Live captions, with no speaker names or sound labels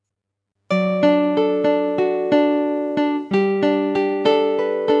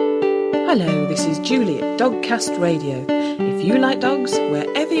Julie at Dogcast Radio. If you like dogs,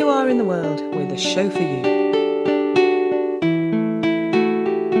 wherever you are in the world, we're the show for you.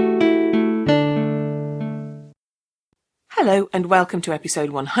 Hello and welcome to episode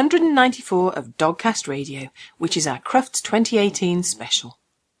 194 of Dogcast Radio, which is our Crufts 2018 special.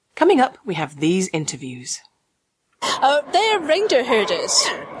 Coming up, we have these interviews. They're reindeer herders.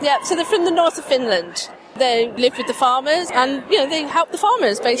 Yeah, so they're from the north of Finland. They live with the farmers and, they help the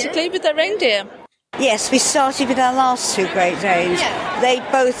farmers basically with their reindeer. Yes, we started with our last two Great Danes. Yeah. They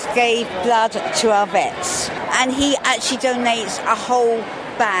both gave blood to our vets, and he actually donates a whole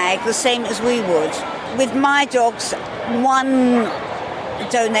bag, the same as we would. With my dogs, one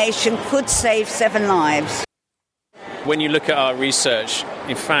donation could save 7 lives. When you look at our research,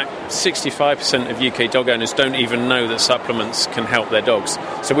 in fact, 65% of UK dog owners don't even know that supplements can help their dogs.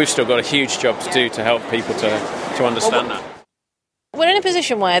 So we've still got a huge job to do to help people to understand that. We're in a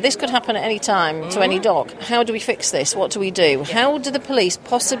position where this could happen at any time to any dog. How do we fix this? What do we do? How do the police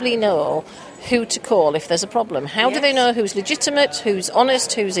possibly know who to call if there's a problem? How do they know who's legitimate, who's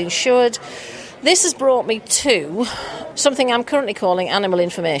honest, who's insured? This has brought me to something I'm currently calling Animal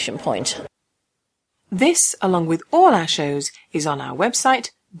Information Point. This, along with all our shows, is on our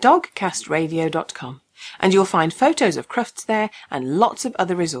website, dogcastradio.com, and you'll find photos of Crufts there and lots of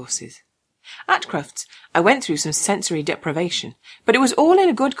other resources. At Crufts, I went through some sensory deprivation, but it was all in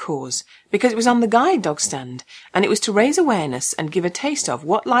a good cause, because it was on the guide dog stand, and it was to raise awareness and give a taste of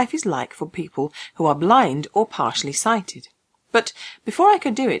what life is like for people who are blind or partially sighted. But before I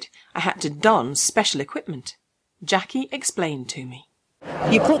could do it, I had to don special equipment. Jackie explained to me.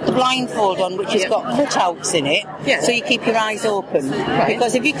 You put the blindfold on, which has got cutouts in it, so you keep your eyes open. Right.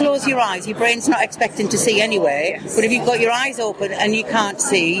 Because if you close your eyes, your brain's not expecting to see anyway. Yes. But if you've got your eyes open and you can't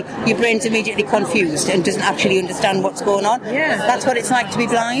see, your brain's immediately confused and doesn't actually understand what's going on. Yeah. That's what it's like to be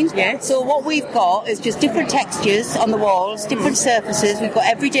blind. Yes. So what we've got is just different textures on the walls, different surfaces. We've got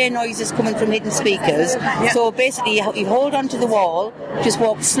everyday noises coming from hidden speakers. Yeah. So basically, you hold onto the wall, just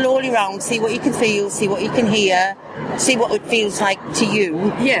walk slowly around, see what you can feel, see what you can hear, see what it feels like to you,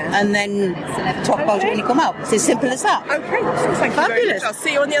 and then talk about it when you come out. It's as simple as that. Okay, thank you very much. I'll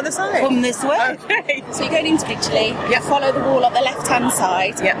see you on the other side. Come this way. Okay. So you're going individually, follow the wall on the left-hand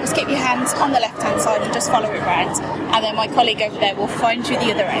side, just keep your hands on the left-hand side and just follow it round, and then my colleague over there will find you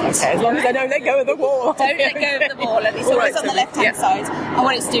the other end. Okay, as long as I don't let go of the wall. Don't let go of the wall, and it's always on the left-hand side, and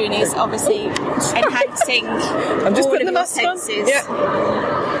what it's doing is obviously enhancing I'm just putting the mask senses. on. Yeah.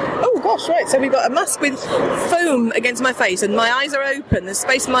 Oh gosh, right, so we've got a mask with foam against my face and my eyes are open, there's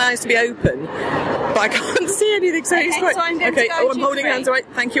space for my eyes to be open, but I can't see anything, so it's quite... So I'm going to go I'm holding hands, all right,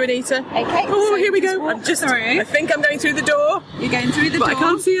 thank you Anita. Okay. Oh, so here we go, I think I'm going through the door. You're going through the door. But I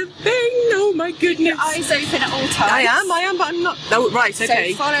can't see a thing, oh my goodness. Keep your eyes open at all times. I am, but I'm not... Oh, right,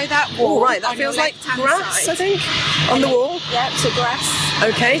 okay. So follow that wall. Oh, right, that feels like grass, I think, on the wall. Yep, so grass.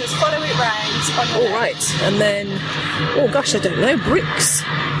 Okay. Just follow it round. All right, and then, oh gosh, I don't know, bricks.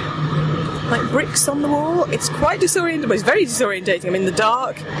 Like bricks on the wall. It's quite disorientating. Well, it's very disorientating. I'm in the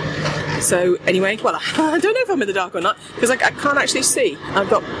dark. So anyway, well, I don't know if I'm in the dark or not because I can't actually see. I've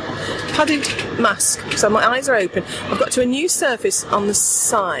got padded mask, so my eyes are open. I've got to a new surface on the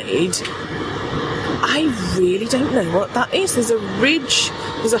side. I really don't know what that is. There's a ridge.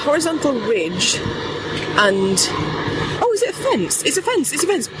 There's a horizontal ridge, and oh, is it a fence? It's a fence. It's a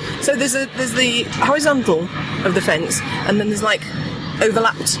fence. So there's the horizontal of the fence, and then there's like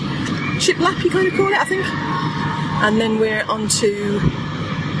overlapped. Shiplap, you kind of call it, I think. And then we're on to...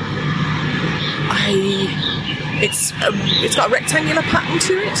 It's got a rectangular pattern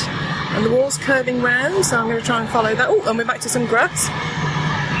to it, and the wall's curving round, so I'm going to try and follow that. Oh, and we're back to some grass.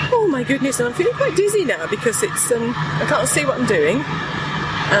 Oh my goodness, and I'm feeling quite dizzy now because it's I can't see what I'm doing.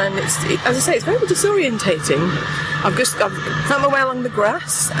 And as I say, it's very disorientating. I've found my way along the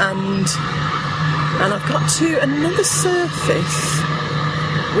grass, and I've got to another surface,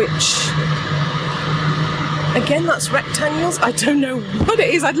 which, again, that's rectangles. I don't know what it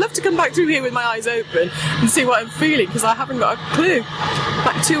is. I'd love to come back through here with my eyes open and see what I'm feeling, because I haven't got a clue.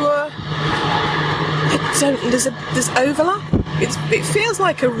 Back to there's overlap. It feels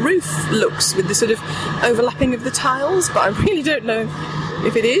like a roof looks with the sort of overlapping of the tiles, but I really don't know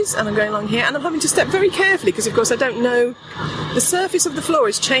if it is. And I'm going along here, and I'm having to step very carefully because, of course, I don't know. The surface of the floor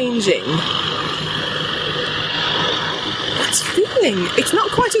is changing. That's feeling. It's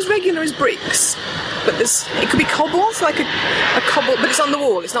not quite as regular as bricks, but it could be cobbles, like a cobble, but it's on the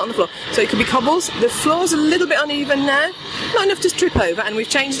wall, it's not on the floor. So it could be cobbles. The floor's a little bit uneven now, not enough to trip over, and we've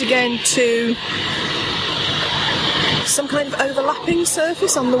changed again to some kind of overlapping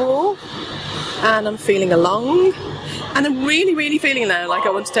surface on the wall. And I'm feeling along, And I'm really, really feeling now like I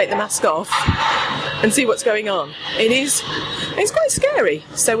want to take the mask off and see what's going on. It's quite scary.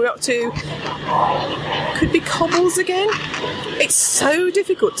 So we're up to, could be cobbles again. It's so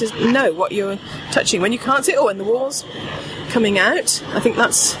difficult to know what you're touching when you can't see. Oh, and the wall's coming out. I think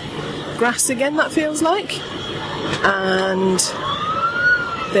that's grass again, that feels like. And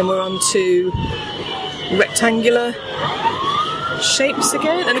then we're on to rectangular shapes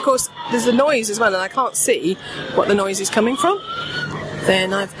again, and of course there's the noise as well, and I can't see what the noise is coming from.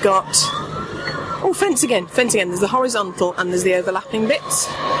 Then I've got fence again. There's the horizontal and there's the overlapping bits.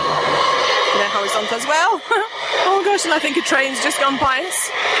 They're horizontal as well. Oh gosh, and I think a train's just gone by us.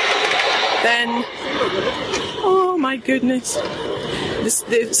 Then, oh my goodness,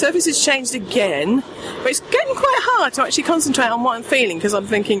 the surface has changed again, but it's getting quite hard to actually concentrate on what I'm feeling, because I'm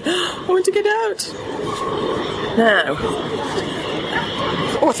thinking, I want to get out now.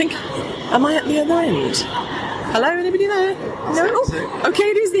 I think, am I at the other end? Hello, anybody there? No? Oh, okay,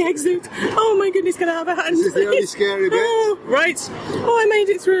 it is the exit. Oh my goodness, can I have a hand? This is the only scary bit. Oh, right. Oh, I made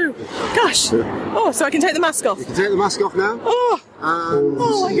it through. Gosh. Oh, so I can take the mask off. You can take the mask off now. Oh. And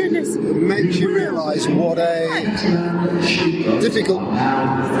oh my goodness. It makes you realise what a difficult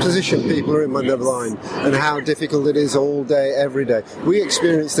position people are in when they're blind, and how difficult it is all day, every day. We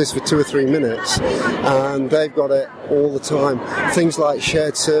experience this for 2 or 3 minutes, and they've got it all the time. Things like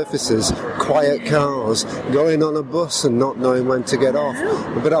shared surfaces, quiet cars, going on a bus and not knowing when to get off.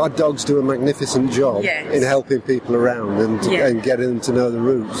 But our dogs do a magnificent job in helping people around and getting them to know the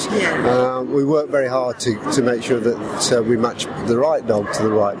routes. We work very hard to make sure that we match the right dog to the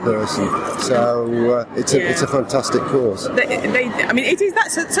right person. So it's a fantastic course.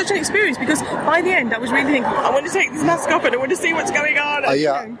 That's such an experience, because by the end I was really thinking, I want to take this mask off and I want to see what's going on.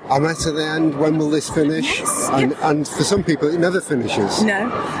 I'm at the end. When will this finish? Yes. And for some people it never finishes. No.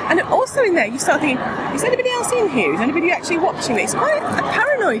 And also in there you start thinking, is anybody else in here? Is anybody actually watching it? It's quite a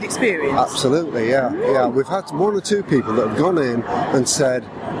paranoid experience. Absolutely, yeah. We've had 1 or 2 people that have gone in and said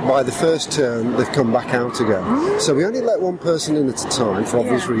by the first turn they've come back out again. So we only let one person in at a time for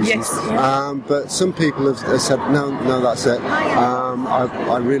obvious reasons. But some people have said, no, that's it.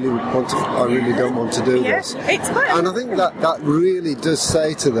 I really don't want to do this. And I think that really does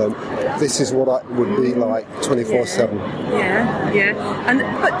say to them, this is what I would be like 24/7.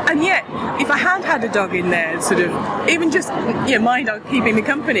 And yet, if I had a dog in there, sort of, even just my dog keeping me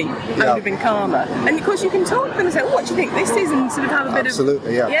company, I would have been calmer. And of course, you can talk to them and say, what do you think this is, and sort of have a bit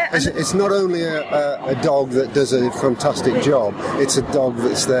Absolutely, it's not only a dog that does a fantastic job, it's a dog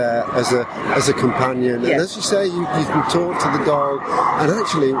that's there as a companion. And as you say, you can talk to the dog, and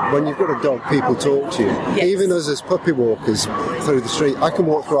actually, when you've got a dog, people talk to you. Even us as puppy walkers through the street, I can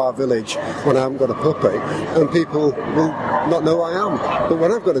walk through our village when I haven't got a puppy, and people will not know who I am. But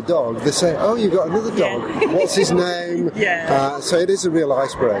when I've got a dog, they say, oh, you've got another dog. What's his name? So it is a real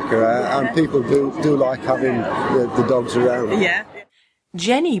icebreaker, and people do like having the dogs around.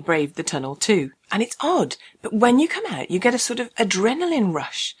 Jenny braved the tunnel too, and it's odd, but when you come out, you get a sort of adrenaline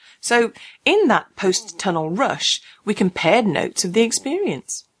rush. So in that post-tunnel rush, we compared notes of the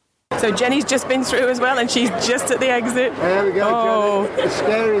experience. So Jenny's just been through as well, and she's just at the exit. There we go, Jenny. The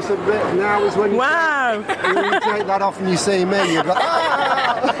scariest bit now is when you take that off and you see me, you're like,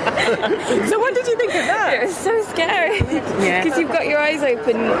 So what did you think of that? It was so scary. Because you've got your eyes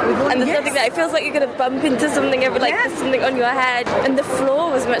open, and there's nothing there. It feels like you're going to bump into something, there's something on your head. And the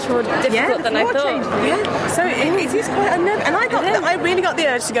floor was much more difficult than I thought. So it is quite unnerving. And I really got the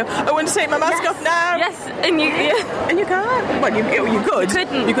urge to go, I want to take my mask off now. Yes, and you can't. Well, you could.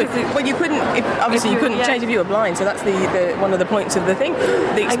 You couldn't. Well, you couldn't. Obviously, you couldn't change if you were blind. So that's the one of the points of the thing.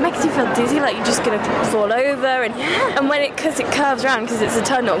 It makes you feel dizzy, like you're just going to fall over, and when because it curves around because it's a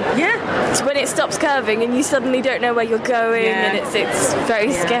tunnel. So when it stops curving and you suddenly don't know where you're going, and it's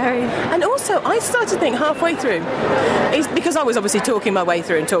very scary. And also, I started to think halfway through, because I was obviously talking my way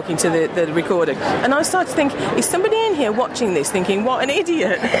through and talking to the recorder, and I started to think, is somebody in here watching this thinking, what an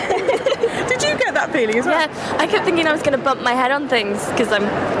idiot? Did you get that feeling as well? Yeah, I kept thinking I was going to bump my head on things because I'm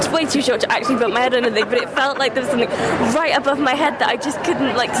way too short to actually bump my head on anything, but it felt like there was something right above my head that I just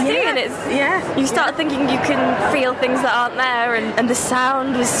couldn't see, and you start thinking you can feel things that aren't there, and the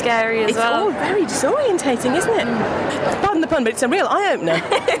sound was scary as well. It's all very disorientating, isn't it? Pardon the pun, but it's a real eye-opener.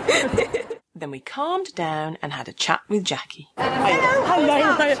 Then we calmed down and had a chat with Jackie.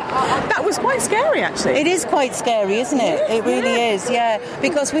 Hello. That was quite scary, actually. It is quite scary, isn't it? It really is, yeah.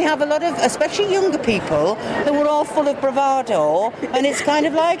 Because we have a lot of, especially younger people, who are all full of bravado, and it's kind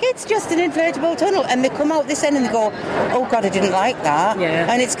of like, it's just an inflatable tunnel. And they come out this end and they go, oh God, I didn't like that.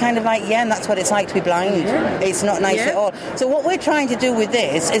 Yeah. And it's kind of like, yeah, and that's what it's like to be blind. It's not nice at all. So what we're trying to do with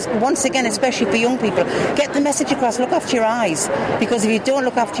this is, once again, especially for young people, get the message across, look after your eyes. Because if you don't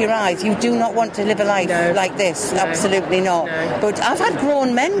look after your eyes, you do not want to live a life like this. No. Absolutely not. No. But I've had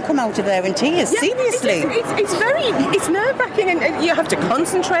grown men come out of there in tears, seriously. It's nerve-wracking, and you have to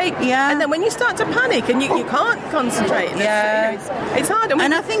concentrate. Yeah. And then when you start to panic and you can't concentrate, it's hard.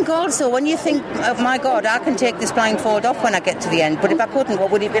 And I think also, when you think, oh my God, I can take this blindfold off when I get to the end, but if I couldn't,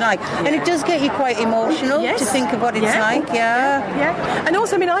 what would it be like? Yeah. And it does get you quite emotional to think of what it's like. Yeah. And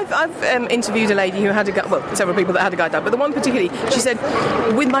also, I mean, I've interviewed a lady who had several people that had a guide dog, but the one particularly, she said,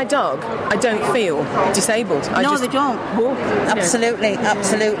 with my dog, I don't feel disabled. They don't. Walk. Absolutely.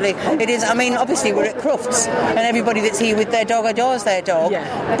 It is, I mean, obviously we're at Crufts, and everybody that's here with their dog adores their dog,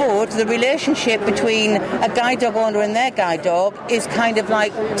 but the relationship between a guide dog owner and their guide dog is kind of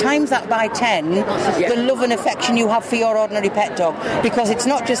like, times that by 10, the love and affection you have for your ordinary pet dog, because it's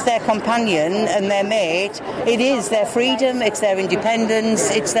not just their companion and their mate, it is their freedom, it's their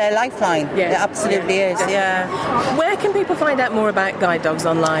independence, it's their lifeline. It absolutely is. Where can people find out more about guide dogs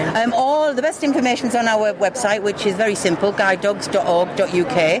online? All the best information's on our website, which is very simple,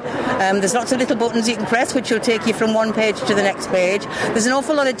 guidedogs.org.uk. There's lots of little buttons you can press, which will take you from one page to the next page. There's an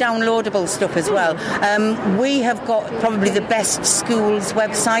awful lot of downloadable stuff as well. We have got probably the best schools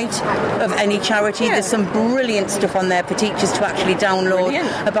website of any charity. There's some brilliant stuff on there for teachers to actually download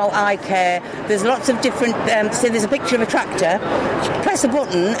about eye care. There's lots of different, say there's a picture of a tractor, press a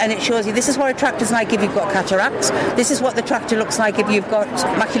button and it shows you this is what a tractor's like if you've got cataracts, this is what the tractor looks like if you've got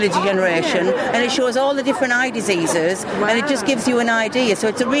macular degeneration, and it shows all the different eye diseases, and it just gives you an idea. So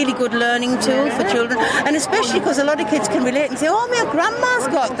it's a really good learning tool for children, and especially because a lot of kids can relate and say, oh, my grandma's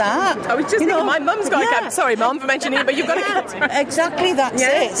got that. I was just thinking, my mum's got a cat. Sorry, Mum, for mentioning it, but you've got a cat. Exactly, that's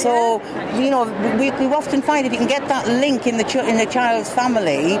it. So, we often find if you can get that link in the child's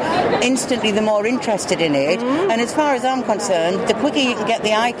family, instantly they're more interested in it. And as far as I'm concerned, the quicker you can get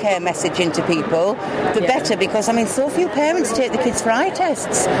the eye care message into people, the better, because, I mean, so few parents take the kids for eye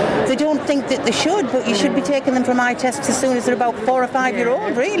tests. They don't think that they should, but you should be taking them from eye tests as soon as they're about 4 or 5 year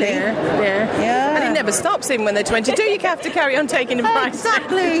old, really. Yeah. And it never stops even when they're 22. You have to carry on taking them for eye tests.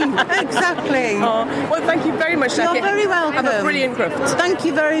 Exactly. Well, thank you very much, Jackie. You're very welcome. Have a brilliant Crufts. Thank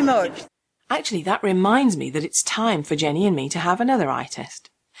you very much. Actually, that reminds me that it's time for Jenny and me to have another eye test.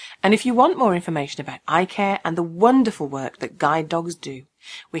 And if you want more information about eye care and the wonderful work that guide dogs do,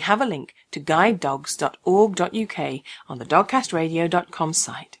 we have a link to guidedogs.org.uk on the dogcastradio.com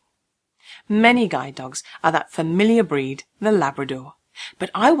site. Many guide dogs are that familiar breed, the Labrador, but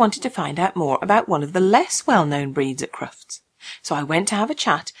I wanted to find out more about one of the less well-known breeds at Crufts. So I went to have a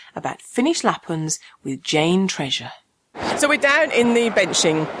chat about Finnish Lapphunds with Jane Treasure. So we're down in the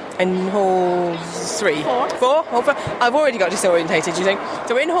benching in Hall 3. Four? I've already got disorientated, you think?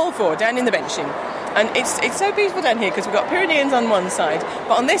 So we're in Hall 4, down in the benching. And it's so beautiful down here because we've got Pyreneans on one side,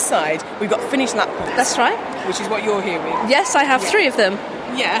 but on this side we've got Finnish Lapphunds. That's right. Which is what you're hearing. Yes, I have 3 of them.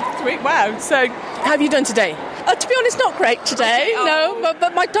 Yeah, 3. Wow. So how have you done today? To be honest, not great today, no,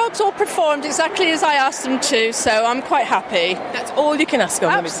 but my dogs all performed exactly as I asked them to, so I'm quite happy. That's all you can ask of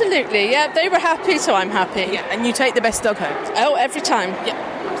them. Absolutely, yeah, they were happy, so I'm happy. Yeah, and you take the best dog home? Oh, every time. Yeah,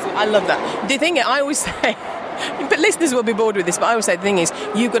 absolutely. I love that. The thing I always say, but listeners will be bored with this, but I always say the thing is,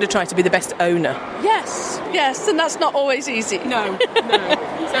 you've got to try to be the best owner. Yes, and that's not always easy. No.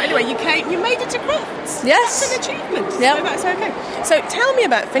 So anyway, you made it to Crufts. Yes. That's an achievement. Yep. So that's okay. So tell me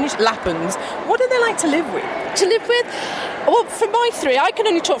about Finnish Lapphunds. What are they like to live with? Well, for my 3, I can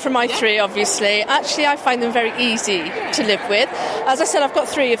only talk for my 3, obviously. Actually, I find them very easy to live with. As I said, I've got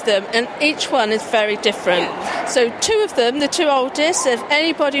 3 of them, and each one is very different. So 2 of them, the 2 oldest, if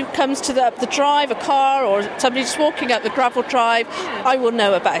anybody comes to up the drive, a car, or somebody just walking up the gravel drive, I will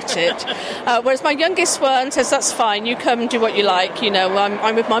know about it. Whereas my youngest one says, that's fine, you come and do what you like,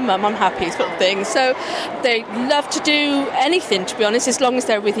 I'm with my mum, I'm happy, sort of thing. So they love to do anything, to be honest, as long as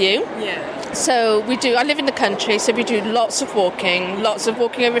they're with you. Yeah. So I live in the country, so we do lots of walking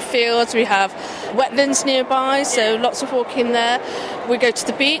over fields. We have wetlands nearby, so lots of walking there. We go to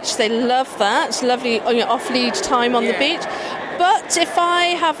the beach, they love that. It's lovely off-lead time on the beach. But if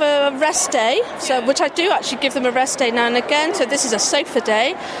I have a rest day, which I do actually give them a rest day now and again, so this is a sofa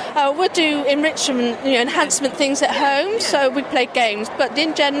day, we'll do enrichment, enhancement things at home, so we play games. But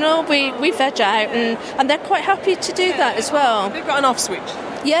in general, we veg out, and they're quite happy to do that as well. They've got an off switch.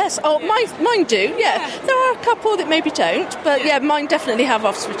 Yes, mine do, yeah. There are a couple that maybe don't, but mine definitely have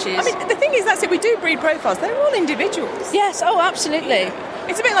off switches. I mean, the thing is, that's it, we do breed profiles, they're all individuals. Yes, absolutely.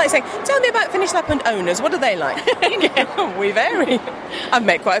 It's a bit like saying, tell me about Finnish Lapland owners, what are they like? We vary. I've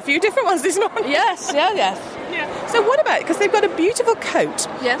met quite a few different ones this morning. Yes. Yeah. So what about, because they've got a beautiful coat,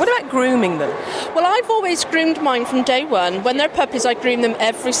 what about grooming them? Well, I've always groomed mine from day one. When they're puppies, I groom them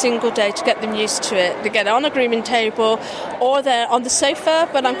every single day to get them used to it. They get on a grooming table or they're on the sofa.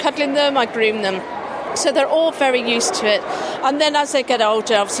 When I'm cuddling them, I groom them. So they're all very used to it. And then as they get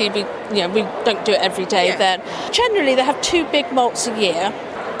older, obviously, we don't do it every day then. Generally, they have 2 big molts a year.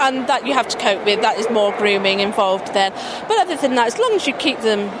 And that you have to cope with. That is more grooming involved then. But other than that, as long as you keep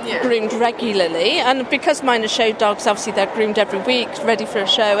them groomed regularly, and because mine are show dogs, obviously they're groomed every week, ready for a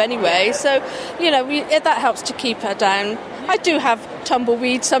show anyway. So, that helps to keep her down. I do have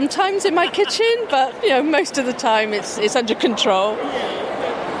tumbleweed sometimes in my kitchen, but, most of the time it's under control.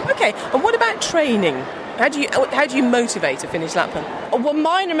 Okay, and what about training? How do you motivate a Finnish Lapland? Well,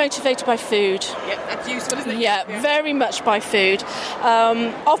 mine are motivated by food. Yeah, that's useful, isn't it? Yeah, very much by food.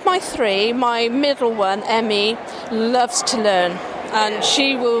 Of my 3, my middle one, Emmy, loves to learn. And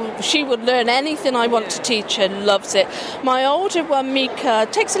she will learn anything I want to teach her, loves it. My older one, Mika,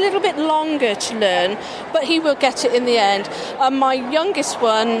 takes a little bit longer to learn, but he will get it in the end. And my youngest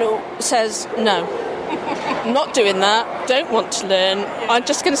one says, no. I'm not doing that, don't want to learn, I'm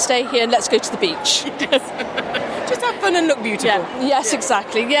just going to stay here and let's go to the beach. Just have fun and look beautiful. Yes,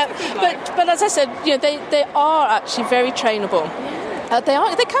 exactly, But as I said, they are actually very trainable.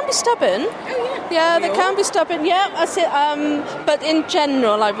 They can be stubborn. They can be stubborn, that's it. But in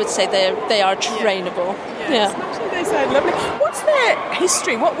general, I would say they are trainable. They sound lovely. What's their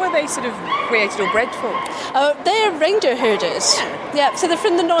history? What were they sort of created or bred for? They're reindeer herders. So they're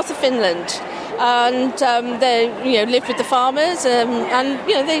from the north of Finland. And they live with the farmers, and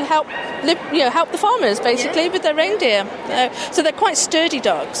they help the farmers basically with their reindeer. So they're quite sturdy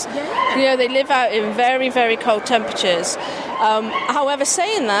dogs. They live out in very, very cold temperatures. However,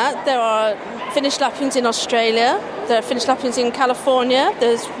 saying that, there are Finnish Laplands in Australia, there are Finnish Laplands in California,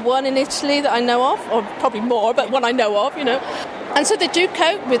 there's one in Italy that I know of, or probably more, but one I know of, And so they do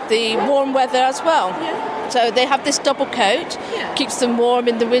cope with the warm weather as well. So they have this double coat, keeps them warm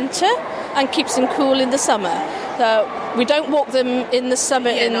in the winter and keeps them cool in the summer. So we don't walk them in the summer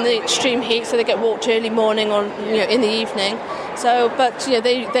in the extreme heat, so they get walked early morning or in the evening. So, but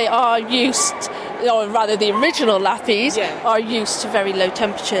they are used, or rather the original Lappies are used to very low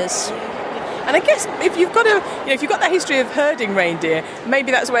temperatures. And I guess if you've got that history of herding reindeer,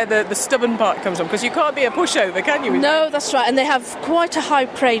 maybe that's where the stubborn part comes from, because you can't be a pushover, can you? No, that's right, and they have quite a high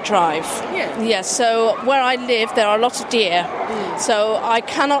prey drive. Yes, so where I live, there are a lot of deer. So I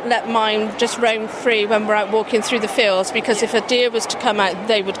cannot let mine just roam free when we're out walking through the fields, because if a deer was to come out,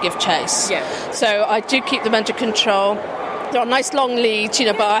 they would give chase. So I do keep them under control. They're on nice long leads,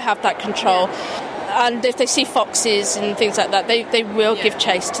 but I have that control. And if they see foxes and things like that, they will give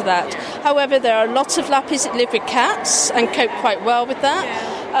chase to that. However, there are lots of Lappies that live with cats and cope quite well with that.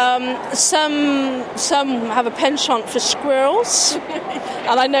 Some have a penchant for squirrels,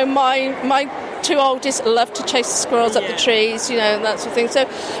 and I know my 2 oldest love to chase the squirrels up the trees, that sort of thing. So,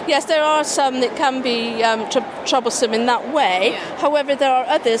 yes, there are some that can be troublesome in that way. However, there are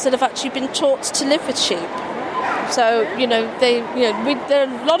others that have actually been taught to live with sheep. So, there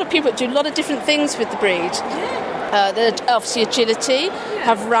are a lot of people that do a lot of different things with the breed. There's obviously agility,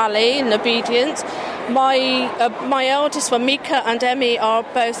 have rally and obedience. My eldest one, Mika and Emmy, are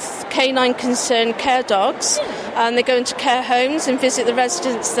both canine concerned care dogs, and they go into care homes and visit the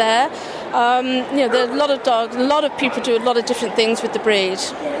residents there. There are a lot of dogs, a lot of people do a lot of different things with the breed.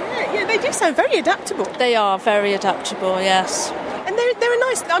 Yeah, they do sound very adaptable. They are very adaptable, yes. And they're a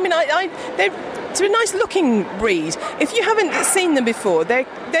nice, they're a nice looking breed. If you haven't seen them before, they're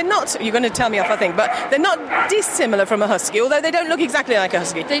not, you're going to tell me off I think, but they're not dissimilar from a husky, although they don't look exactly like a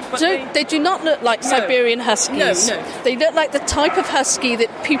husky. They do not look like Siberian huskies. No. They look like the type of husky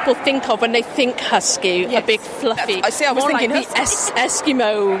that people think of when they think husky, a big fluffy. I see, I was more thinking like the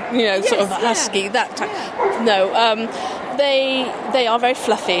Eskimo, sort of husky, that type. No, they are very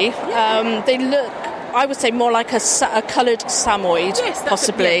fluffy. They look, I would say, more like a coloured Samoyed,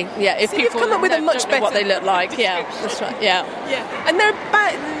 possibly. If people come up with a much better what they look like. That's right. And they're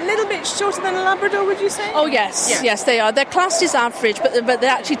about a little bit shorter than a Labrador, would you say? Oh yes, they are. Their class is average, but they're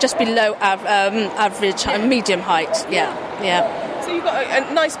actually just below average, medium height. So you've got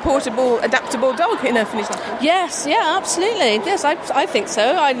a nice portable, adaptable dog in a Finnish Lapland. Yes, absolutely. Yes, I think so.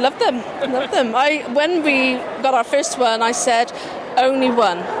 I love them. When we got our first one, I said, only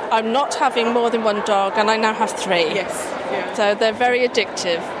one. I'm not having more than one dog, and I now have 3. Yes. So they're very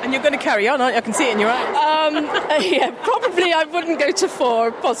addictive. And you're going to carry on, aren't you? I can see it in your eyes. Yeah, probably I wouldn't go to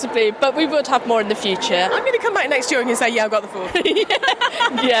 4, possibly, but we would have more in the future. I'm going to come back next year and say, yeah, I've got the 4.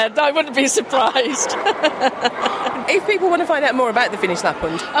 Yeah, I wouldn't be surprised. If people want to find out more about the Finnish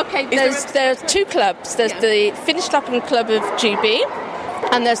Lapland... Okay, there's 2 clubs. There's the Finnish Lapland Club of GB,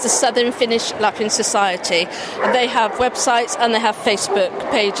 and there's the Southern Finnish Lapland Society. And they have websites and they have Facebook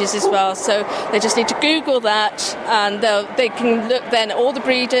pages as well. So they just need to Google that, and they can look then at all the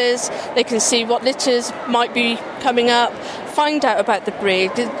breeders. They can see what litters might be coming up, find out about the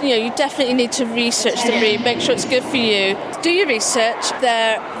breed. You definitely need to research the breed, make sure it's good for you. Do your research.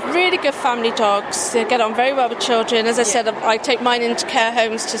 They're really good family dogs. They get on very well with children. As I said, I take mine into care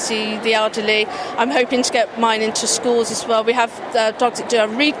homes to see the elderly. I'm hoping to get mine into schools as well. We have dogs that do our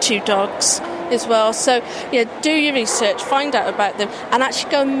read to dogs as well. So, do your research, find out about them, and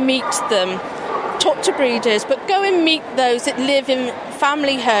actually go and meet them. Talk to breeders, but go and meet those that live in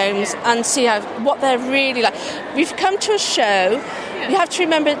family homes and see what they're really like. We've come to a show. You have to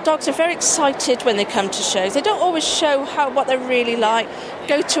remember, dogs are very excited when they come to shows. They don't always show what they're really like.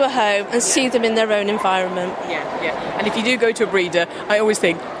 Go to a home and see them in their own environment. Yeah. And if you do go to a breeder, I always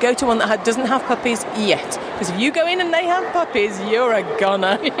think, go to one that doesn't have puppies yet. Because if you go in and they have puppies, you're a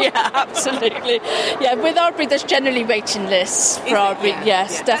goner. Yeah, absolutely. Yeah, with our breed, there's generally waiting lists for our breed.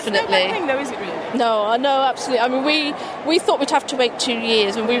 Yes, definitely. That's no bad thing, though, is it really? No, absolutely. I mean, we thought we'd have to wait 2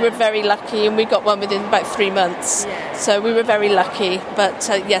 years, and we were very lucky, and we got one within about 3 months. Yeah. So we were very lucky. But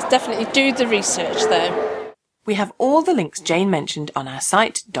yes, definitely do the research, though. We have all the links Jane mentioned on our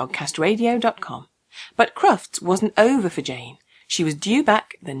site, dogcastradio.com. But Crufts wasn't over for Jane. She was due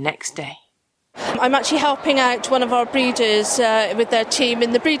back the next day. I'm actually helping out one of our breeders with their team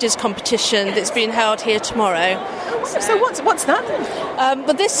in the breeders' competition that's being held here tomorrow. So what's that?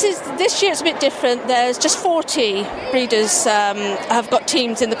 But this year it's a bit different. There's just 40 breeders have got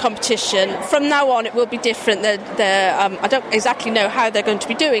teams in the competition. From now on, it will be different. I don't exactly know how they're going to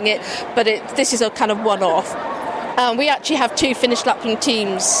be doing it, but this is a kind of one-off. We actually have 2 Finnish Lapland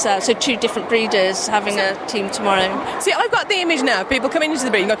teams, so 2 different breeders having a team tomorrow. See, I've got the image now. People come into the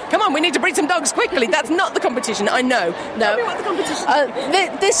breeding and go, come on, we need to breed some dogs quickly. That's not the competition, I know. No. Tell me what the competition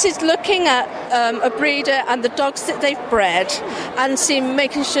is. This is looking at a breeder and the dogs that they've bred and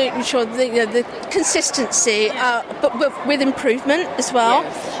making sure the consistency, but with improvement as well.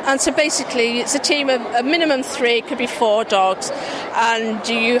 Yes. And so basically it's a team of a minimum 3, could be 4 dogs, and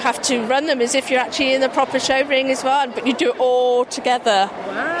you have to run them as if you're actually in a proper show ring as well, but you do it all together.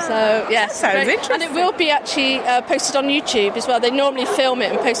 Wow. So, yes. That sounds interesting. And it will be actually posted on YouTube as well. They normally film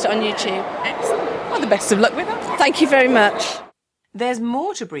it and post it on YouTube. Excellent. Well, the best of luck with that. Thank you very much. There's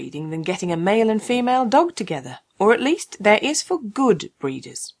more to breeding than getting a male and female dog together, or at least there is for good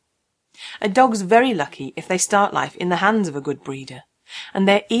breeders. A dog's very lucky if they start life in the hands of a good breeder, and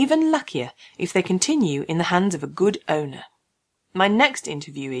they're even luckier if they continue in the hands of a good owner. My next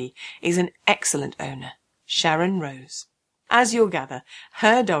interviewee is an excellent owner, Sharon Rose. As you'll gather,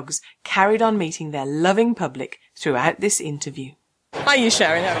 her dogs carried on meeting their loving public throughout this interview. Hi, you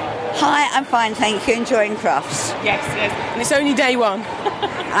Sharon. How are you? Hi, I'm fine, thank you. Enjoying Crufts. Yes. And it's only day 1.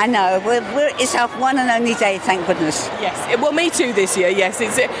 I know. It's our one and only day, thank goodness. Yes. Well, me too this year. Yes.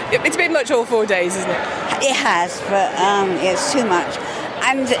 It's been much all 4 days, isn't it? It has, but it's too much.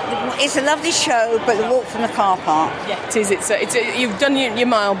 And it's a lovely show, but the walk from the car park. Yeah, it is. You've done your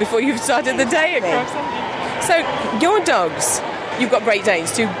mile before you've started the day at Crufts, haven't you? So, your dogs, you've got Great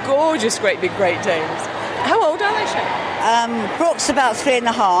Danes, 2 gorgeous, great big Great Danes. How old are they, Sharon? Brooke's about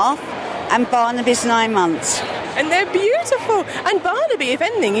 3.5, and Barnaby's 9 months. And they're beautiful. And Barnaby, if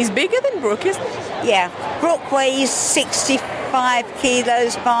anything, is bigger than Brooke, isn't he? Yeah. Brooke weighs 65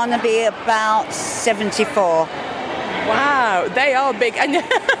 kilos, Barnaby about 74. Wow, they are big. And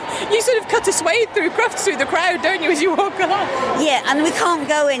you sort of cut a swathe through Crufts through the crowd, don't you, as you walk along? Yeah, and we can't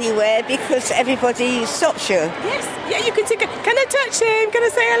go anywhere because everybody stops you. Yes, yeah, you can say, can I touch him? Can I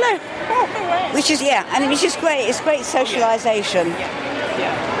say hello? Which is great. It's great socialisation.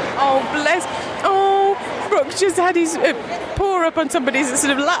 Yeah. Oh, bless. Oh, Brooke just had his paw up on somebody's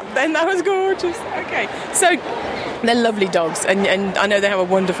sort of lap then. That was gorgeous. Okay, so they're lovely dogs, and I know they have a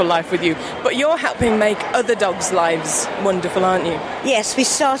wonderful life with you, but you're helping make other dogs' lives wonderful, aren't you? Yes, we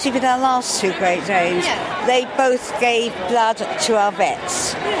started with our last 2 Great Danes. Yeah. They both gave blood to our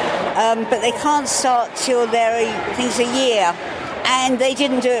vets, but they can't start till they're, I think, a year, and they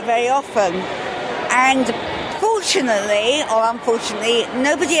didn't do it very often. And fortunately, or unfortunately,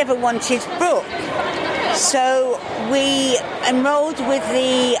 nobody ever wanted Brooke. So we enrolled with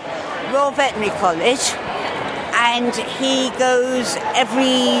the Royal Veterinary College, and he goes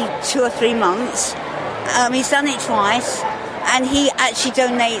every 2 or 3 months He's done it twice, and he actually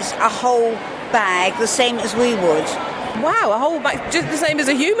donates a whole bag, the same as we would. Wow, a whole bag, just the same as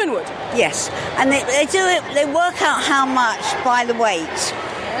a human would? Yes, and they do it, they work out how much by the weight.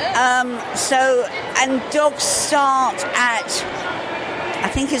 And dogs start at, I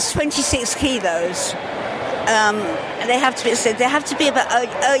think it's 26 kilos. They have to be about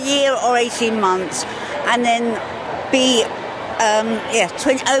a year or 18 months, and then be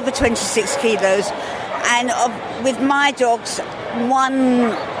over 26 kilos. And with my dogs,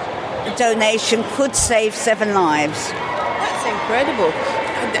 one donation could save 7 lives. That's incredible.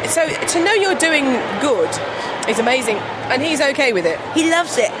 So to know you're doing good is amazing, and he's okay with it. He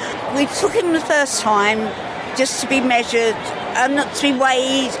loves it. We took him the first time just to be measured, not to be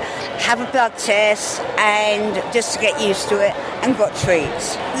weighed, have a blood test, and just to get used to it, and got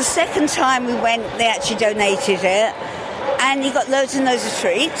treats. The second time we went, they actually donated it, and he got loads and loads of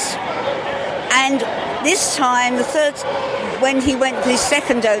treats. And this time, the third, when he went for his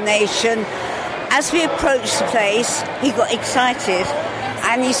second donation, as we approached the place, he got excited,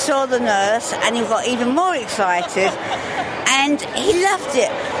 and he saw the nurse, and he got even more excited, and he loved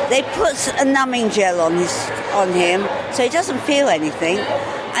it. They put a numbing gel on him, so he doesn't feel anything,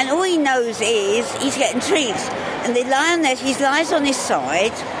 and all he knows is he's getting treats. And they lie on there, he lies on his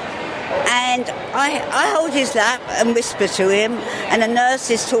side, and I hold his lap and whisper to him, and the nurse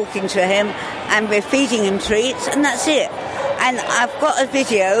is talking to him, and we're feeding him treats, and that's it. And I've got a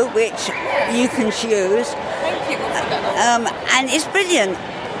video which you can use. Thank you. And it's brilliant.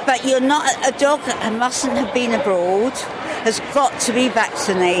 But you're not a dog that mustn't have been abroad, has got to be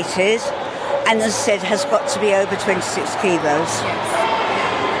vaccinated, and as I said, has got to be over 26 kilos.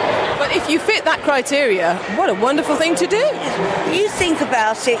 But if you fit that criteria, what a wonderful thing to do. You think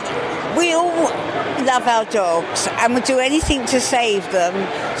about it, we all love our dogs and would do anything to save them.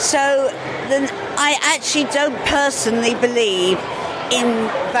 So then I actually don't personally believe in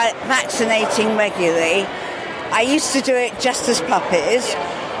vaccinating regularly. I used to do it just as puppies,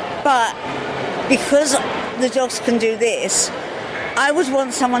 but because the dogs can do this, I would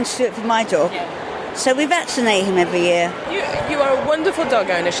want someone to do it for my dog. So we vaccinate him every year. You are a wonderful dog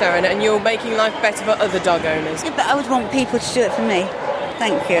owner, Sharon, and you're making life better for other dog owners. Yeah, but I would want people to do it for me.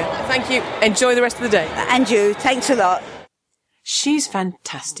 Thank you. Thank you. Enjoy the rest of the day. And you. Thanks a lot. She's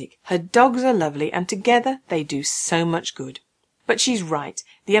fantastic. Her dogs are lovely, and together they do so much good. But she's right.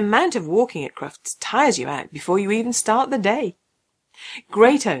 The amount of walking at Crufts tires you out before you even start the day.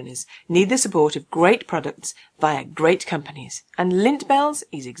 Great owners need the support of great products via great companies, and Lint Bells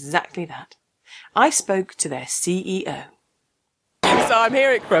is exactly that. I spoke to their CEO. So I'm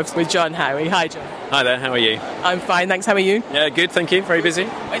here at Crufts with John Howie. Hi, John. Hi there, how are you? I'm fine, thanks. How are you? Yeah, good, thank you. Very busy.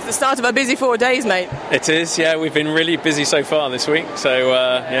 It's the start of a busy 4 days, mate. It is, yeah. We've been really busy so far this week. So,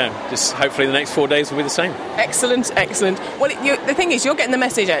 just hopefully the next 4 days will be the same. Excellent, excellent. Well, the thing is, you're getting the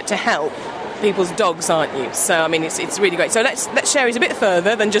message out to help people's dogs, aren't you? So, I mean, it's really great. So let's share it a bit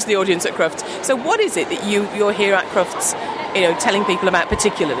further than just the audience at Crufts. So what is it that you're here at Crufts, telling people about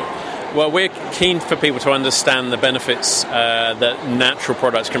particularly? Well, we're keen for people to understand the benefits that natural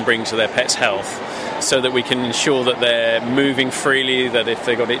products can bring to their pet's health, so that we can ensure that they're moving freely, that if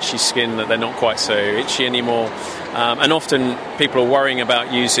they've got itchy skin, that they're not quite so itchy anymore. And often people are worrying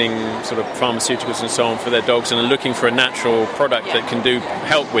about using sort of pharmaceuticals and so on for their dogs and are looking for a natural product that can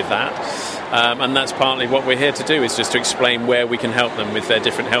help with that. And that's partly what we're here to do, is just to explain where we can help them with their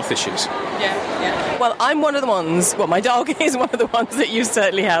different health issues. Yeah. Well, I'm one of the ones, my dog is one of the ones that you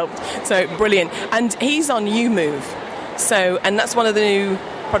certainly helped. So, brilliant. And he's on YouMove. So, and that's one of the new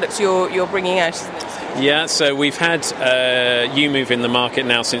products you're bringing out, isn't it? Yeah, so we've had YouMove in the market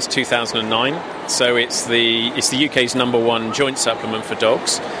now since 2009. So it's the UK's #1 joint supplement for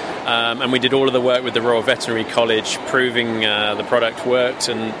dogs. And we did all of the work with the Royal Veterinary College, proving the product worked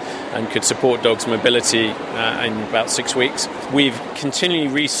and could support dogs' mobility in about 6 weeks. We've continually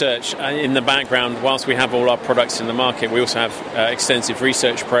researched in the background. Whilst we have all our products in the market, we also have extensive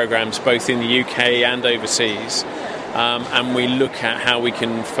research programs both in the UK and overseas. And we look at how we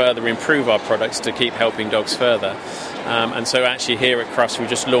can further improve our products to keep helping dogs further. And so actually here at Crufts, we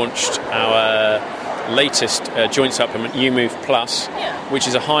just launched our latest joint supplement, YouMove Plus, which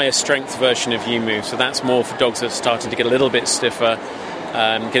is a higher strength version of YouMove. So that's more for dogs that are starting to get a little bit stiffer,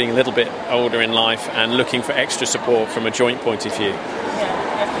 getting a little bit older in life and looking for extra support from a joint point of view.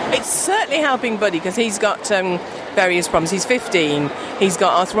 It's certainly helping Buddy, because he's got various problems. He's 15, he's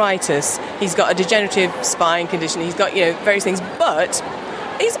got arthritis, he's got a degenerative spine condition, he's got various things, but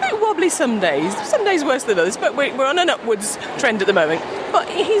he's a bit wobbly some days worse than others, but we're on an upwards trend at the moment. But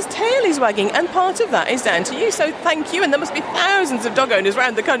his tail is wagging, and part of that is down to you, so thank you. And there must be thousands of dog owners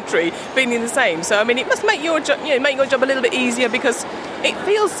around the country feeling the same. So, I mean, it must make your job a little bit easier, because it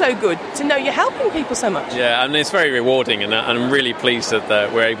feels so good to know you're helping people so much. Yeah, and it's very rewarding, and I'm really pleased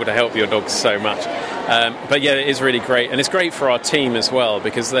that we're able to help your dogs so much. But yeah, it is really great, and it's great for our team as well,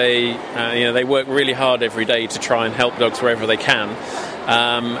 because they work really hard every day to try and help dogs wherever they can.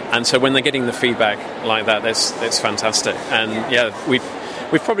 And so when they're getting the feedback like that, that's fantastic. And yeah,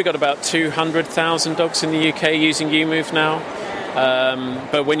 we've probably got about 200,000 dogs in the UK using UMove now.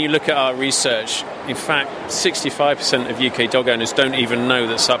 But when you look at our research, in fact, 65% of UK dog owners don't even know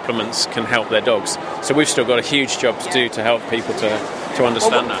that supplements can help their dogs. So we've still got a huge job to do to help people to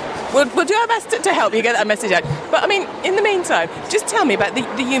understand that. We'll do our best to help you get that message out. But, I mean, in the meantime, just tell me about the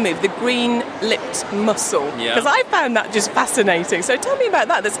UMove, the green-lipped mussel. Because I found that just fascinating. So tell me about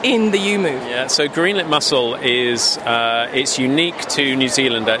that that's in the UMove. Yeah, so green-lipped mussel is it's unique to New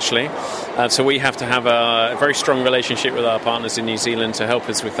Zealand, actually. So we have to have a very strong relationship with our partners in New Zealand to help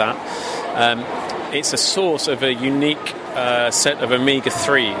us with that. It's a source of a unique set of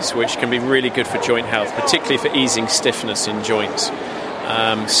omega-3s, which can be really good for joint health, particularly for easing stiffness in joints.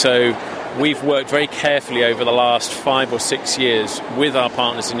 So we've worked very carefully over the last 5 or 6 years with our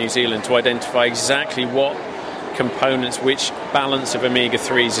partners in New Zealand to identify exactly what components, which balance of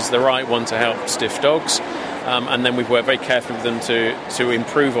omega-3s is the right one to help stiff dogs. And then we've worked very carefully with them to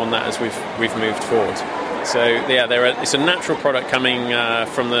improve on that as we've moved forward. So yeah, it's a natural product coming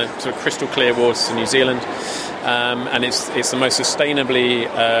from the sort of crystal clear waters of New Zealand, and it's the most sustainably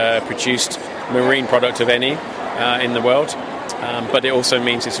produced marine product of any in the world. But it also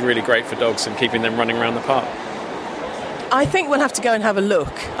means it's really great for dogs and keeping them running around the park. I think we'll have to go and have a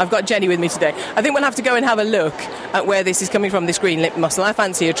look. I've got Jenny with me today. I think we'll have to go and have a look at where this is coming from, this green-lipped mussel. I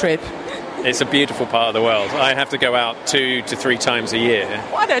fancy a trip. It's a beautiful part of the world. I have to go out 2 to 3 times a year.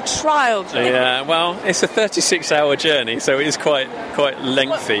 What a trial trip. Yeah, well, it's a 36-hour journey, so it is quite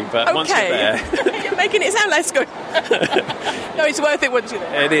lengthy, but okay. Once you're there... You're making it sound less good. No, it's worth it once you're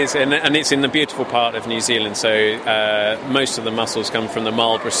there. It is, and it's in the beautiful part of New Zealand, so most of the mussels come from the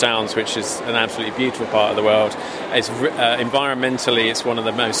Marlborough Sounds, which is an absolutely beautiful part of the world. It's environmentally, it's one of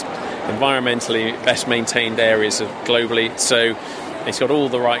the most environmentally best maintained areas globally, so it's got all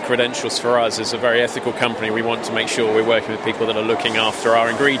the right credentials for us. As a very ethical company, we want to make sure we're working with people that are looking after our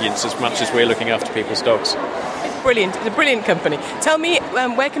ingredients as much as we're looking after people's dogs. It's brilliant. It's a brilliant company. Tell me,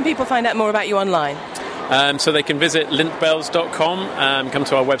 where can people find out more about you online? So they can visit lintbells.com, come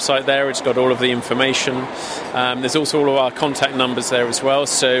to our website there. It's got all of the information. There's also all of our contact numbers there as well,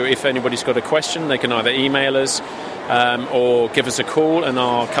 so if anybody's got a question, they can either email us or give us a call, and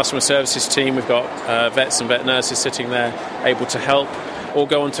our customer services team, we've got vets and vet nurses sitting there able to help, or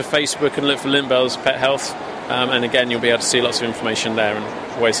go onto Facebook and look for Lint Bells Pet Health, and again you'll be able to see lots of information there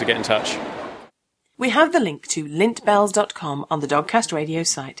and ways to get in touch. We have the link to lintbells.com on the Dogcast Radio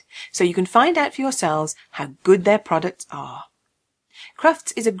site, so you can find out for yourselves how good their products are.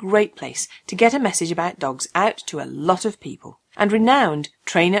 Crufts is a great place to get a message about dogs out to a lot of people, and renowned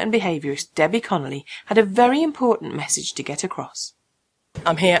trainer and behaviourist Debbie Connolly had a very important message to get across.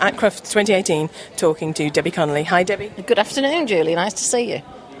 I'm here at Crufts 2018 talking to Debbie Connolly. Hi, Debbie. Good afternoon, Julie. Nice to see you.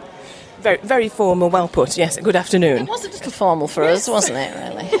 Very, very formal, well put. Yes, good afternoon. It was a little formal for us, wasn't it,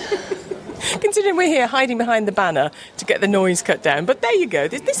 really? Considering we're here hiding behind the banner to get the noise cut down. But there you go.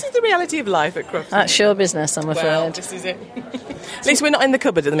 This is the reality of life at Crufts. That's show business, I'm afraid. Well, this is it. At least we're not in the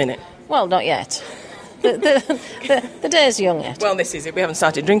cupboard at the minute. Well, not yet. The day's young yet. Well, this is it. We haven't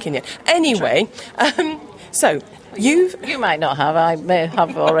started drinking yet. Anyway, so You might not have. I may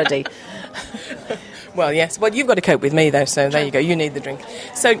have already. Well, yes. Well, you've got to cope with me, though, so there you go. You need the drink.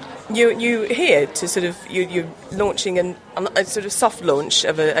 So you're here to sort of... You're launching a sort of soft launch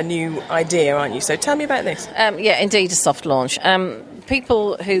of a new idea, aren't you? So tell me about this. Yeah, indeed, a soft launch.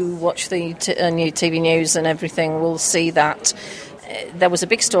 People who watch the new TV news and everything will see that there was a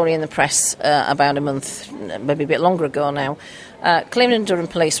big story in the press about a month, maybe a bit longer ago now. Cleveland and Durham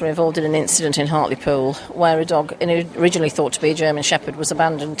police were involved in an incident in Hartlepool where a dog, originally thought to be a German Shepherd, was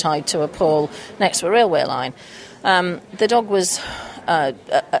abandoned tied to a pole next to a railway line. The dog was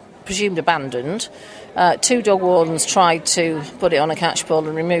presumed abandoned. 2 dog wardens tried to put it on a catch pole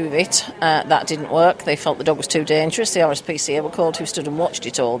and remove it. That didn't work. They felt the dog was too dangerous. The RSPCA were called, who stood and watched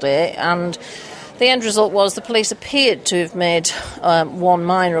it all day, and The end result was the police appeared to have made one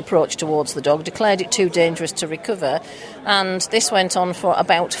minor approach towards the dog, declared it too dangerous to recover, and this went on for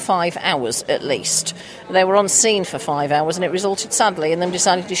about 5 hours at least. They were on scene for 5 hours, and it resulted, sadly, in them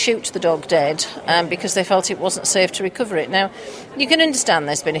deciding to shoot the dog dead because they felt it wasn't safe to recover it. Now, you can understand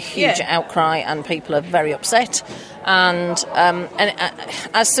there's been a huge outcry, and people are very upset. And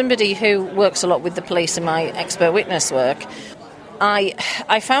as somebody who works a lot with the police in my expert witness work,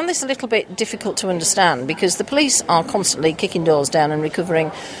 I found this a little bit difficult to understand, because the police are constantly kicking doors down and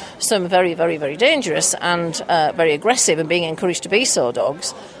recovering some very, very, very dangerous and very aggressive and being encouraged to be so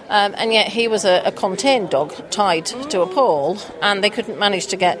dogs. And yet he was a contained dog tied to a pole, and they couldn't manage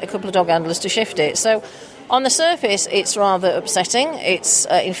to get a couple of dog handlers to shift it. So on the surface, it's rather upsetting. It's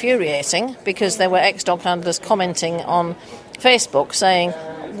infuriating, because there were ex-dog handlers commenting on Facebook saying,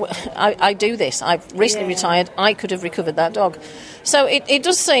 I do this. I've recently retired. I could have recovered that dog. So it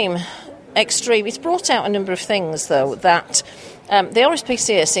does seem extreme. It's brought out a number of things, though, that the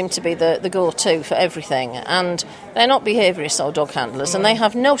RSPCA seem to be the go-to for everything, and they're not behaviourists or dog handlers, and they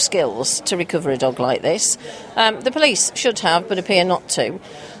have no skills to recover a dog like this. The police should have, but appear not to.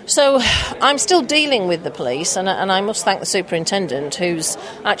 So I'm still dealing with the police, and I must thank the superintendent, who's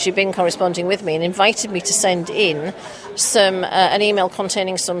actually been corresponding with me and invited me to send in an email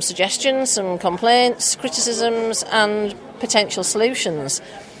containing some suggestions, some complaints, criticisms and potential solutions.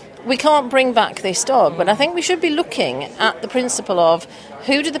 We can't bring back this dog, but I think we should be looking at the principle of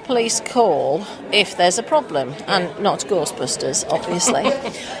who do the police call if there's a problem, and not Ghostbusters, obviously,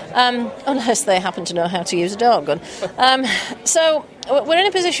 unless they happen to know how to use a dog gun. So we're in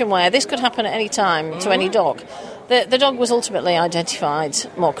a position where this could happen at any time to any dog. The dog was ultimately identified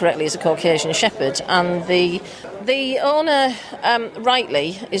more correctly as a Caucasian Shepherd, and the owner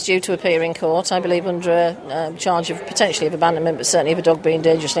rightly is due to appear in court, I believe, under a charge of potentially of abandonment, but certainly of a dog being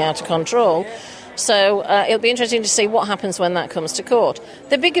dangerously out of control. So it'll be interesting to see what happens when that comes to court.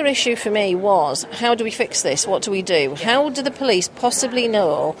 The bigger issue for me was, how do we fix this? What do we do? How do the police possibly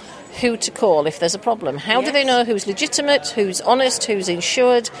know who to call if there's a problem? How do they know who's legitimate, who's honest, who's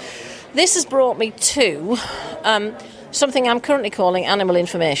insured? This has brought me to something I'm currently calling Animal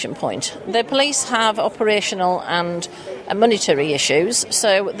Information Point. The police have operational and monetary issues,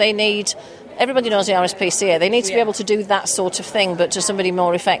 so they need... Everybody knows the RSPCA. They need to be able to do that sort of thing, but to somebody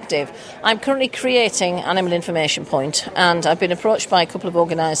more effective. I'm currently creating Animal Information Point, and I've been approached by a couple of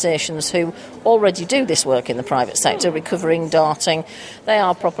organisations who already do this work in the private sector, recovering, darting. They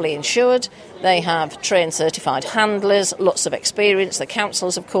are properly insured. They have trained certified handlers, lots of experience. The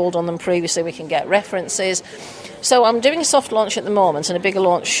councils have called on them previously. We can get references. So I'm doing a soft launch at the moment and a bigger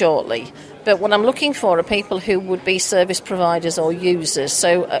launch shortly. But what I'm looking for are people who would be service providers or users,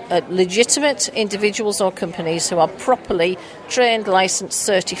 so legitimate individuals or companies who are properly trained, licensed,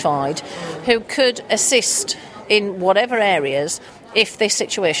 certified, who could assist in whatever areas if this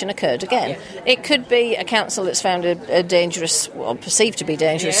situation occurred again. It could be a council that's found a dangerous, or perceived to be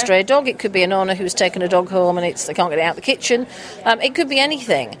dangerous, stray dog. It could be an owner who's taken a dog home and they can't get it out the kitchen. It could be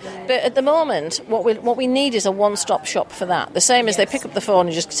anything. But at the moment, what we need is a one-stop shop for that. The same as they pick up the phone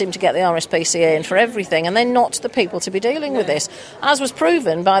and just seem to get the RSPCA in for everything, and they're not the people to be dealing with this, as was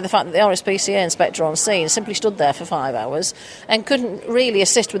proven by the fact that the RSPCA inspector on scene simply stood there for 5 hours and couldn't really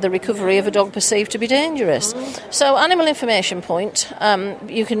assist with the recovery of a dog perceived to be dangerous. So Animal Information Point,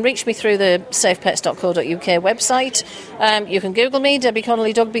 you can reach me through the safepets.co.uk website. You can Google me, Debbie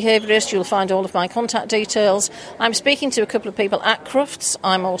Connolly, dog behaviourist. You'll find all of my contact details. I'm speaking to a couple of people at Crufts.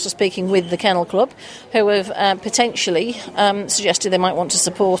 I'm also speaking with the Kennel Club, who have potentially suggested they might want to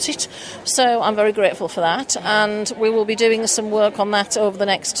support it. So I'm very grateful for that, and we will be doing some work on that over the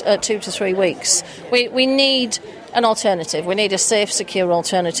next 2 to 3 weeks. We need an alternative. We need a safe, secure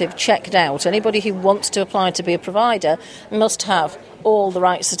alternative checked out. Anybody who wants to apply to be a provider must have all the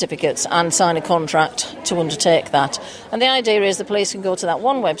right certificates and sign a contract to undertake that. And the idea is the police can go to that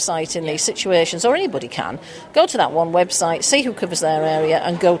one website in these situations, or anybody can go to that one website, see who covers their area,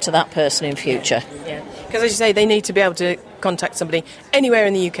 and go to that person in future. Because, as you say, they need to be able to contact somebody anywhere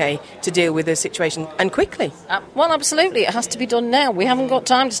in the UK to deal with a situation, and quickly. Well, absolutely. It has to be done now. We haven't got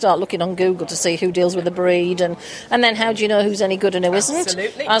time to start looking on Google to see who deals with the breed, and then how do you know who's any good and who isn't?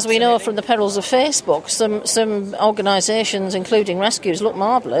 As we know from the perils of Facebook, some organisations, including rescues, look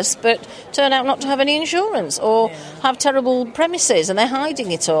marvellous, but turn out not to have any insurance or have terrible premises, and they're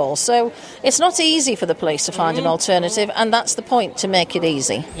hiding it all. So it's not easy for the police to find an alternative, and that's the point, to make it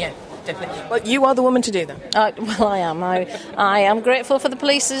easy. Yeah. Definitely. Well, you are the woman to do that. Well, I am. I am grateful for the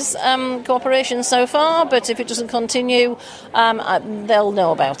police's cooperation so far, but if it doesn't continue, they'll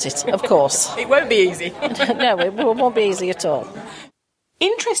know about it, of course. It won't be easy. No, it won't be easy at all.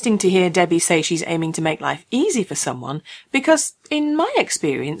 Interesting to hear Debbie say she's aiming to make life easy for someone, because, in my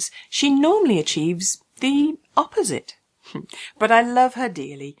experience, she normally achieves the opposite. But I love her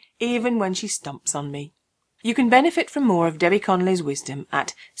dearly, even when she stomps on me. You can benefit from more of Debbie Connolly's wisdom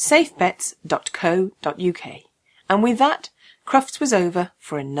at safebets.co.uk. And with that, Crufts was over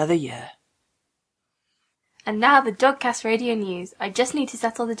for another year. And now the Dogcast Radio News. I just need to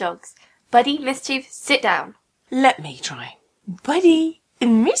settle the dogs. Buddy, Mischief, sit down. Let me try. Buddy,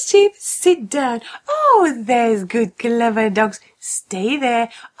 Mischief, sit down. Oh, there's good, clever dogs. Stay there.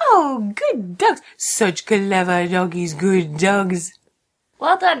 Oh, good dogs. Such clever doggies, good dogs.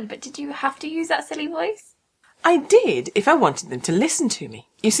 Well done, but did you have to use that silly voice? I did, if I wanted them to listen to me.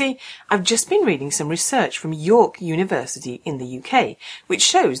 You see, I've just been reading some research from York University in the UK, which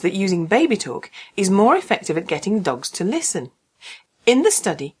shows that using baby talk is more effective at getting dogs to listen. In the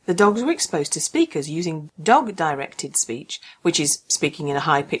study, the dogs were exposed to speakers using dog-directed speech, which is speaking in a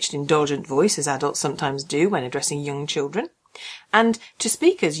high-pitched, indulgent voice, as adults sometimes do when addressing young children, and to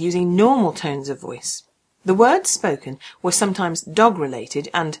speakers using normal tones of voice. The words spoken were sometimes dog-related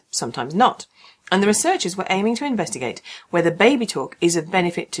and sometimes not, and the researchers were aiming to investigate whether baby talk is of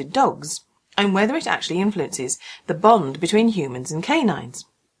benefit to dogs and whether it actually influences the bond between humans and canines.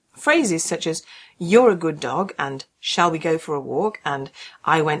 Phrases such as, "You're a good dog," and "Shall we go for a walk?" and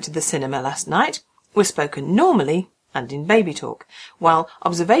 "I went to the cinema last night" were spoken normally and in baby talk, while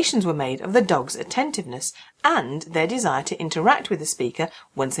observations were made of the dog's attentiveness and their desire to interact with the speaker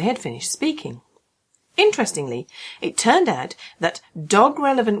once they had finished speaking. Interestingly, it turned out that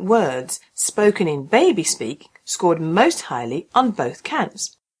dog-relevant words spoken in baby speak scored most highly on both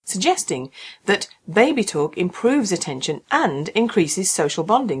counts, suggesting that baby talk improves attention and increases social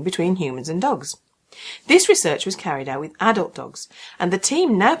bonding between humans and dogs. This research was carried out with adult dogs, and the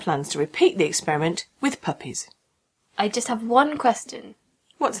team now plans to repeat the experiment with puppies. I just have one question.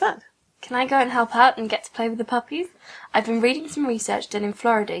 What's that? Can I go and help out and get to play with the puppies? I've been reading some research done in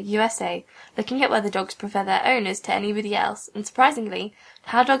Florida, USA, looking at whether dogs prefer their owners to anybody else, and surprisingly,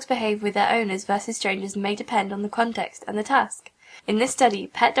 how dogs behave with their owners versus strangers may depend on the context and the task. In this study,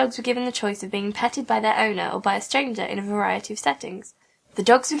 pet dogs were given the choice of being petted by their owner or by a stranger in a variety of settings. The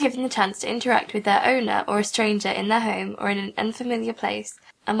dogs were given the chance to interact with their owner or a stranger in their home or in an unfamiliar place,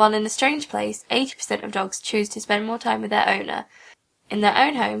 and while in a strange place, 80% of dogs choose to spend more time with their owner. In their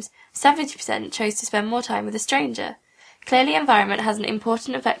own homes, 70% chose to spend more time with a stranger. Clearly, environment has an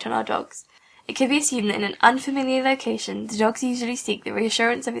important effect on our dogs. It could be assumed that in an unfamiliar location, the dogs usually seek the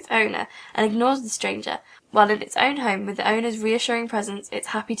reassurance of its owner and ignores the stranger, while in its own home, with the owner's reassuring presence, it's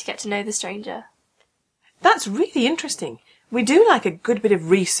happy to get to know the stranger. That's really interesting. We do like a good bit of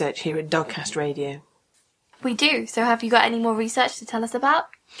research here at Dogcast Radio. We do, so have you got any more research to tell us about?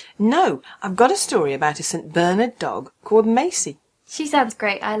 No, I've got a story about a St. Bernard dog called Macy. She sounds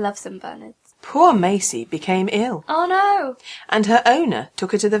great. I love St. Bernards. Poor Macy became ill. Oh no! And her owner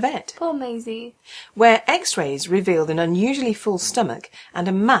took her to the vet. Poor Maisie. Where x-rays revealed an unusually full stomach and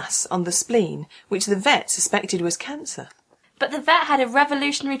a mass on the spleen, which the vet suspected was cancer. But the vet had a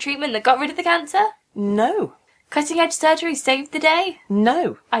revolutionary treatment that got rid of the cancer? No. Cutting-edge surgery saved the day?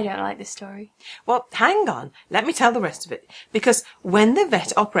 No. I don't like this story. Well, hang on. Let me tell the rest of it. Because when the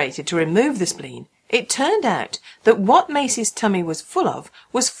vet operated to remove the spleen, it turned out that what Macy's tummy was full of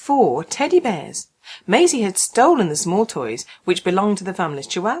was 4 teddy bears. Maisie had stolen the small toys which belonged to the family's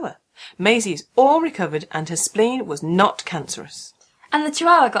chihuahua. Maisie is all recovered and her spleen was not cancerous. And the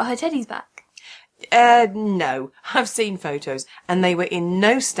chihuahua got her teddies back? No. I've seen photos and they were in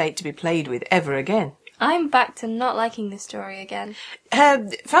no state to be played with ever again. I'm back to not liking this story again. Her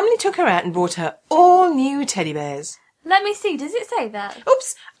family took her out and brought her all new teddy bears. Let me see, does it say that?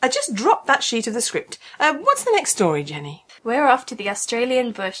 Oops, I just dropped that sheet of the script. What's the next story, Jenny? We're off to the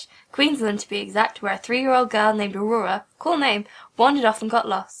Australian bush, Queensland to be exact, where a 3-year-old girl named Aurora, cool name, wandered off and got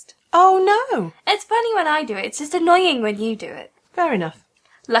lost. Oh no! It's funny when I do it, it's just annoying when you do it. Fair enough.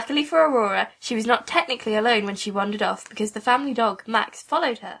 Luckily for Aurora, she was not technically alone when she wandered off because the family dog, Max,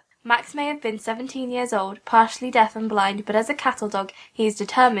 followed her. Max may have been 17 years old, partially deaf and blind, but as a cattle dog, he is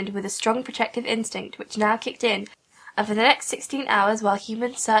determined with a strong protective instinct which now kicked in, and for the next 16 hours while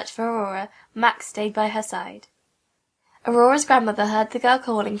humans searched for Aurora, Max stayed by her side. Aurora's grandmother heard the girl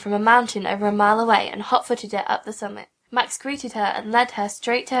calling from a mountain over a mile away and hot-footed her up the summit. Max greeted her and led her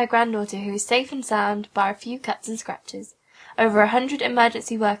straight to her granddaughter, who was safe and sound, bar a few cuts and scratches. Over 100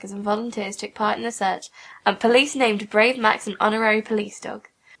 emergency workers and volunteers took part in the search, and police named Brave Max an honorary police dog.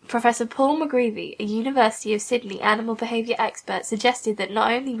 Professor Paul McGreevy, a University of Sydney animal behaviour expert, suggested that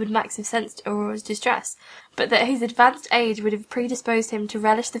not only would Max have sensed Aurora's distress, but that his advanced age would have predisposed him to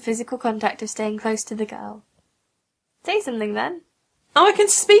relish the physical contact of staying close to the girl. Say something then. Oh, I can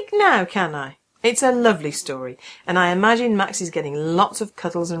speak now, can I? It's a lovely story, and I imagine Max is getting lots of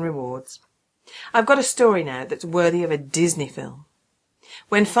cuddles and rewards. I've got a story now that's worthy of a Disney film.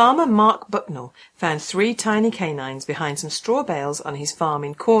 When farmer Mark Bucknell found 3 tiny canines behind some straw bales on his farm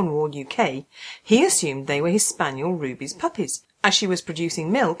in Cornwall, UK, he assumed they were his spaniel Ruby's puppies, as she was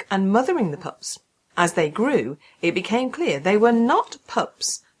producing milk and mothering the pups. As they grew, it became clear they were not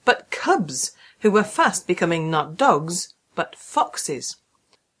pups, but cubs, who were fast becoming not dogs, but foxes.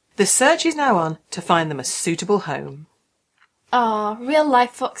 The search is now on to find them a suitable home. Ah,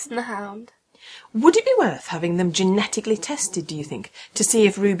 real-life Fox and the Hound. Would it be worth having them genetically tested, do you think, to see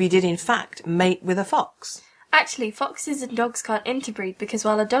if Ruby did in fact mate with a fox? Actually, foxes and dogs can't interbreed because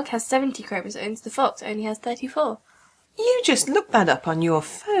while a dog has 70 chromosomes, the fox only has 34. You just looked that up on your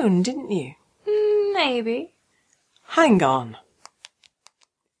phone, didn't you? Maybe. Hang on.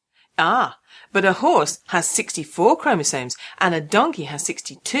 Ah, but a horse has 64 chromosomes and a donkey has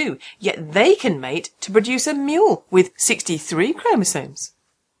 62, yet they can mate to produce a mule with 63 chromosomes.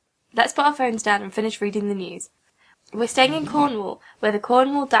 Let's put our phones down and finish reading the news. We're staying in Cornwall, where the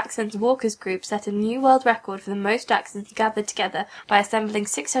Cornwall Dachshunds Walkers Group set a new world record for the most dachshunds gathered together by assembling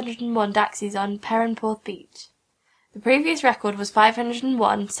 601 daxies on Perranporth Beach. The previous record was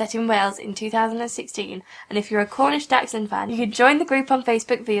 501, set in Wales in 2016, and if you're a Cornish Dachshund fan, you can join the group on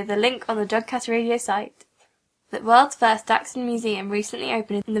Facebook via the link on the Dogcast Radio site. The world's first Dachshund Museum recently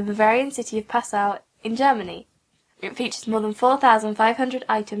opened in the Bavarian city of Passau in Germany. It features more than 4,500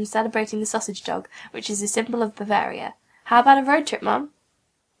 items celebrating the sausage dog, which is a symbol of Bavaria. How about a road trip, Mum?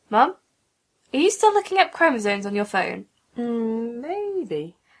 Mum? Are you still looking up chromosomes on your phone?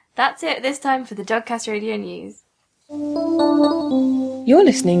 Maybe. That's it this time for the Dogcast Radio News. You're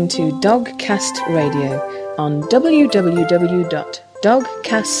listening to Dogcast Radio on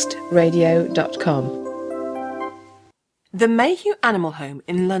www.dogcastradio.com. The Mayhew Animal Home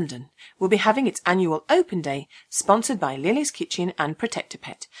in London will be having its annual Open Day, sponsored by Lily's Kitchen and Protector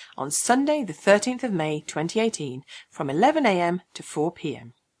Pet, on Sunday the 13th of May 2018 from 11 a.m. to 4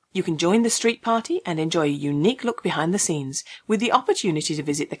 p.m. You can join the street party and enjoy a unique look behind the scenes, with the opportunity to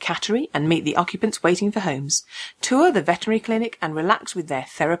visit the cattery and meet the occupants waiting for homes, tour the veterinary clinic and relax with their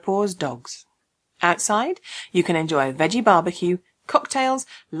Therapause dogs. Outside, you can enjoy a veggie barbecue, cocktails,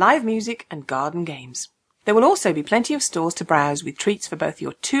 live music and garden games. There will also be plenty of stalls to browse with treats for both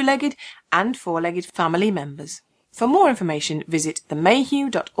your 2-legged and 4-legged family members. For more information, visit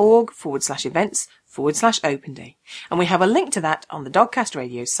themayhew.org/events/Open Day. And we have a link to that on the Dogcast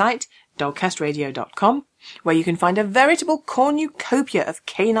Radio site, dogcastradio.com, where you can find a veritable cornucopia of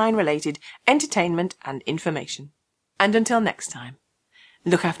canine-related entertainment and information. And until next time,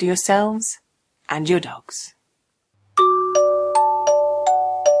 look after yourselves and your dogs.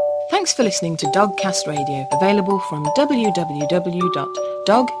 Thanks for listening to Dogcast Radio, available from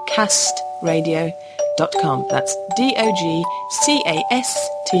www.dogcastradio.com. That's DOGCAST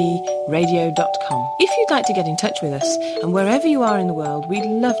radio.com. If you'd like to get in touch with us, and wherever you are in the world, we'd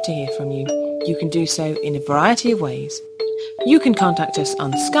love to hear from you. You can do so in a variety of ways. You can contact us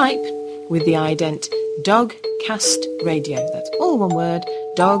on Skype with the ident Dogcast Radio. That's all one word,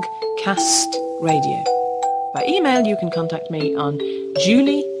 Dogcast Radio. By email, you can contact me on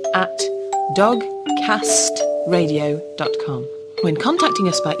julie@dogcastradio.com. When contacting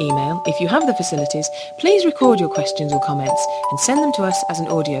us by email, if you have the facilities, please record your questions or comments and send them to us as an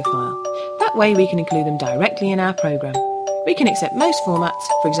audio file. That way we can include them directly in our programme. We can accept most formats,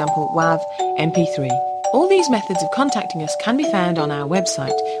 for example WAV, MP3. All these methods of contacting us can be found on our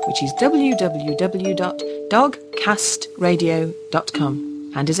website, which is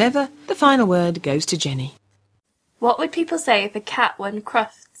www.dogcastradio.com. And as ever, the final word goes to Jenny. What would people say if a cat won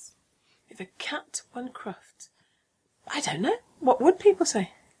Crufts? If a cat won Crufts? I don't know. What would people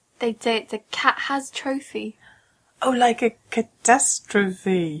say? They'd say it's a cat has trophy. Oh, like a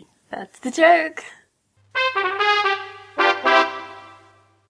catastrophe. That's the joke.